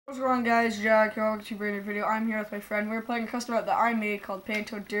What's going on, guys? Jack here. Welcome to a brand new video. I'm here with my friend. We're playing a custom map that I made called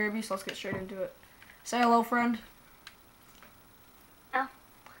Panto Derby, so let's get straight into it. Say hello, friend. Oh.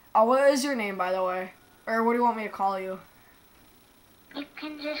 What is your name, by the way? Or what do you want me to call you? You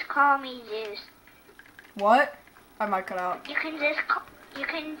can just call me Zeus. What? I might cut out. You can just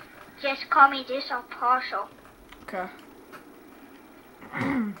call me Zeus or Partial. Okay.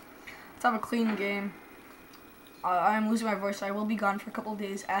 Let's have a clean game. I am losing my voice, so I will be gone for a couple of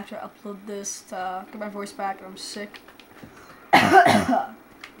days after I upload this to get my voice back, and I'm sick.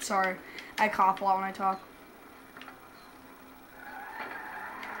 Sorry. I cough a lot when I talk.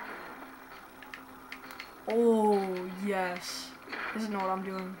 Oh, yes. He doesn't know what I'm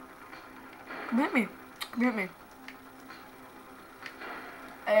doing. Come hit me. Come hit me.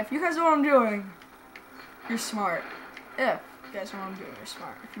 Hey, if you guys know what I'm doing, you're smart. If you guys know what I'm doing, you're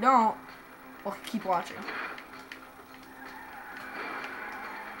smart. If you don't, well, keep watching.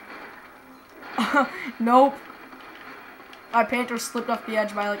 Nope. My Panto slipped off the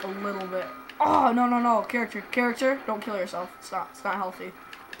edge by like a little bit. Oh, no. Character, don't kill yourself. It's not healthy.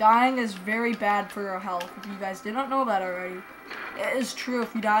 Dying is very bad for your health. If you guys did not know that already. It is true.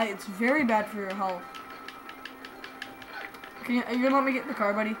 If you die, it's very bad for your health. Are you gonna let me get in the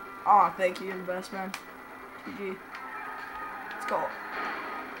car, buddy? Aw, thank you. You're the best, man. GG. Let's go.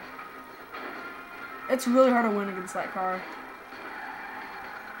 It's really hard to win against that car.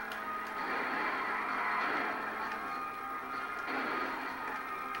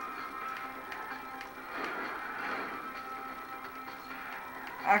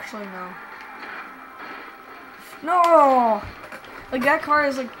 Actually, no. No! Like, that car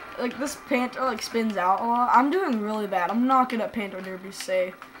is, like this Panto, like, spins out a lot. I'm doing really bad. I'm not good at Panto Derby,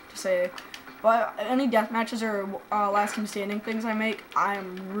 to say. But any death matches or last team standing things I make, I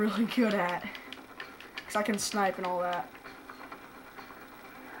am really good at. Because I can snipe and all that.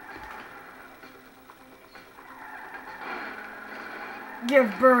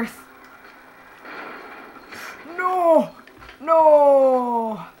 Give birth. No!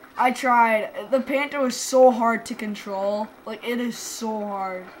 No! I tried. The Panto is so hard to control. Like, it is so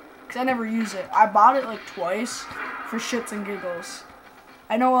hard. Because I never use it. I bought it, like, twice for shits and giggles.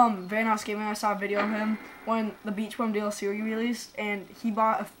 I know, Vanos Gaming, I saw a video of him when the Beach Bum DLC released, and he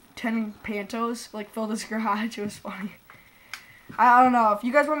bought 10 Pantos, like, filled his garage. It was funny. I don't know. If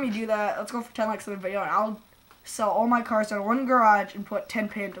you guys want me to do that, let's go for 10 likes on the video, and I'll sell all my cars out of one garage and put 10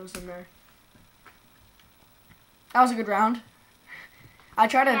 Pantos in there. That was a good round. I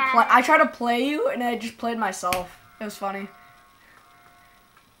tried to play you, and I just played myself. It was funny.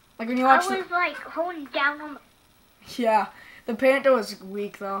 Like when you watch. I was like holding down on. Yeah, the Panto is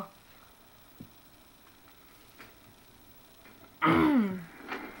weak though.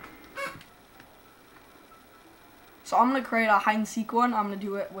 So I'm gonna create a hide and seek one. I'm gonna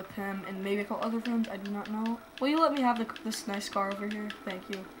do it with him and maybe a couple other friends. I do not know. Will you let me have this nice car over here? Thank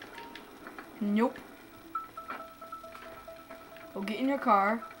you. Nope. Go get in your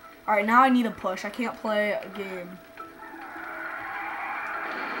car. Alright, now I need a push. I can't play a game.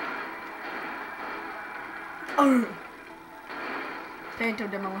 Oh. Panto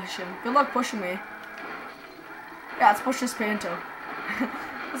demolition. Good luck pushing me. Yeah, let's push this Panto.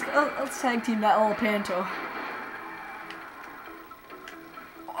 let's tag team that little Panto.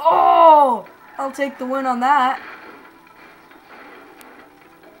 Oh! I'll take the win on that.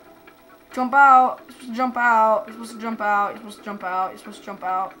 Jump out. You're supposed to jump out. You're supposed to jump out. You're supposed to jump out. You're supposed to jump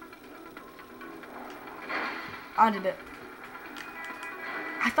out. I did it.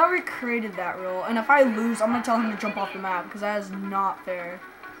 I thought we created that rule. And if I lose, I'm going to tell him to jump off the map. Because that is not fair.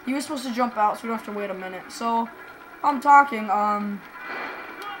 He was supposed to jump out, so we don't have to wait a minute. So, I'm talking,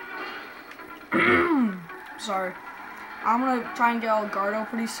 sorry. I'm going to try and get Elgato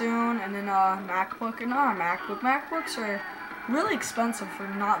pretty soon. And then, MacBook. And not a MacBook. MacBooks are really expensive for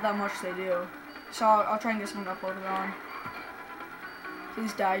not that much they do. So I'll try and get someone uploaded on.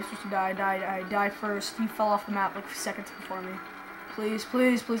 Please die. You're supposed to die. Die first. You fell off the map like seconds before me. Please.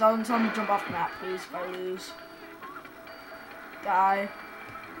 I'll tell him to jump off the map, please, if I lose. Die,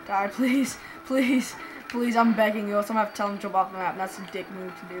 please. I'm begging you. Else I'm gonna have to tell him to jump off the map. And that's a dick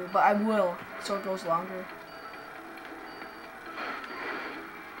move to do. But I will, so it goes longer.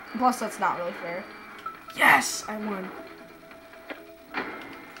 Plus, that's not really fair. Yes! I won.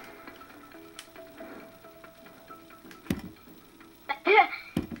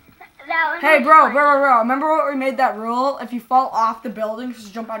 Hey, bro. Remember what we made that rule? If you fall off the building,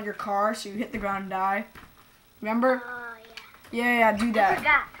 just jump out of your car so you hit the ground and die. Remember? Oh, yeah. Yeah, do that. I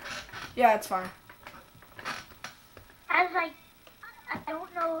forgot. Yeah, it's fine. I was like, I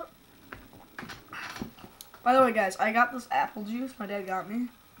don't know. By the way, guys, I got this apple juice my dad got me.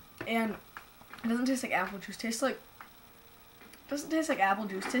 and it doesn't taste like apple juice. It tastes like doesn't taste like apple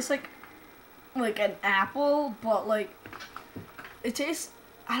juice. It tastes like an apple, but like it tastes.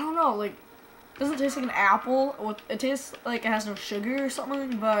 I don't know. Like it doesn't taste like an apple. It tastes like it has no sugar or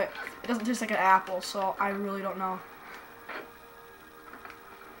something, but it doesn't taste like an apple. So I really don't know.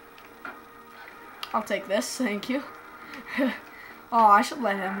 I'll take this, thank you. Oh, I should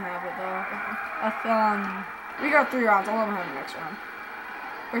let him have it though. We got 3 rounds. I'll let him have the next round.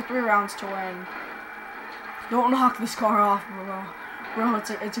 Or 3 rounds to win. Don't knock this car off, bro. Bro,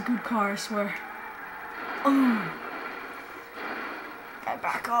 it's a good car, I swear. Okay,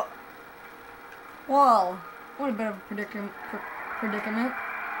 back up. Whoa, what a bit of a predicament.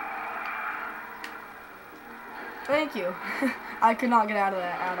 Thank you. I could not get out of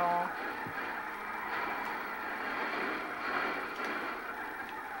that at all.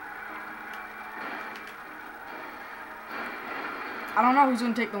 I don't know who's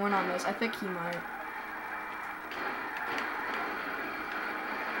going to take the win on this. I think he might.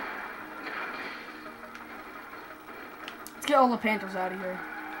 Let's get all the Pantos out of here.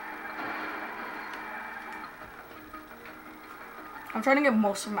 I'm trying to get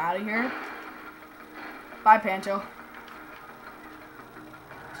most of them out of here. Bye, Panto.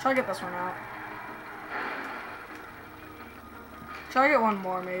 Let's try to get this one out. Try to get one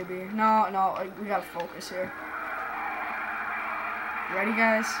more, maybe. No, we gotta focus here. Ready,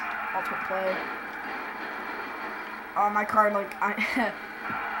 guys? Ultimate play. Oh, my card, like,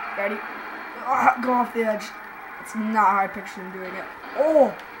 ready? Oh, go off the edge. It's not how I pictured him doing it.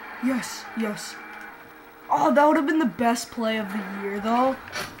 Oh, yes. Oh, that would have been the best play of the year, though.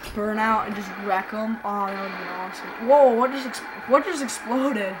 Burn out and just wreck them. Oh, that would have been awesome. Whoa, what just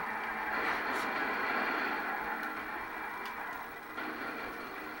exploded?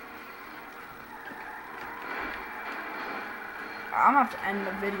 I'm gonna have to end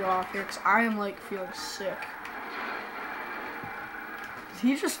the video off here because I am like feeling sick. Did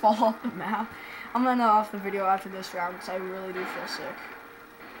he just fall off the map? I'm gonna end off the video after this round because I really do feel sick.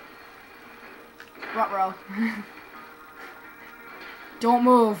 Ruh-roh. Don't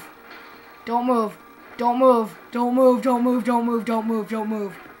move. Don't move. Don't move. Don't move. Don't move. Don't move. Don't move. Don't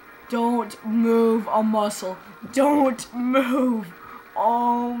move. Don't move a muscle. Don't move.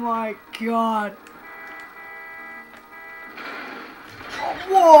 Oh my god.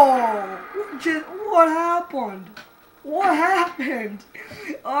 Whoa! What happened? What happened?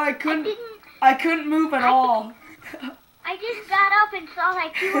 Oh, I couldn't move at all. I just got up and saw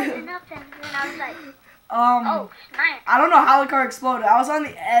like he wasn't up and then I was like, oh, snap. I don't know how the car exploded. I was on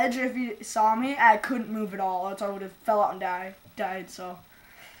the edge if you saw me. I couldn't move at all. Else I would have fell out and died, so.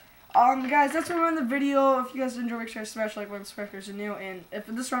 Guys, that's where we're in the video. If you guys enjoy, make sure to smash like button, subscribe if you're new. And if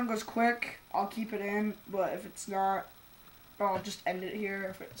this round goes quick, I'll keep it in. But if it's not, I'll just end it here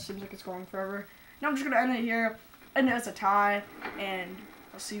if it seems like it's going forever. No, I'm just going to end it here, end it as a tie, and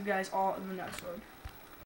I'll see you guys all in the next one.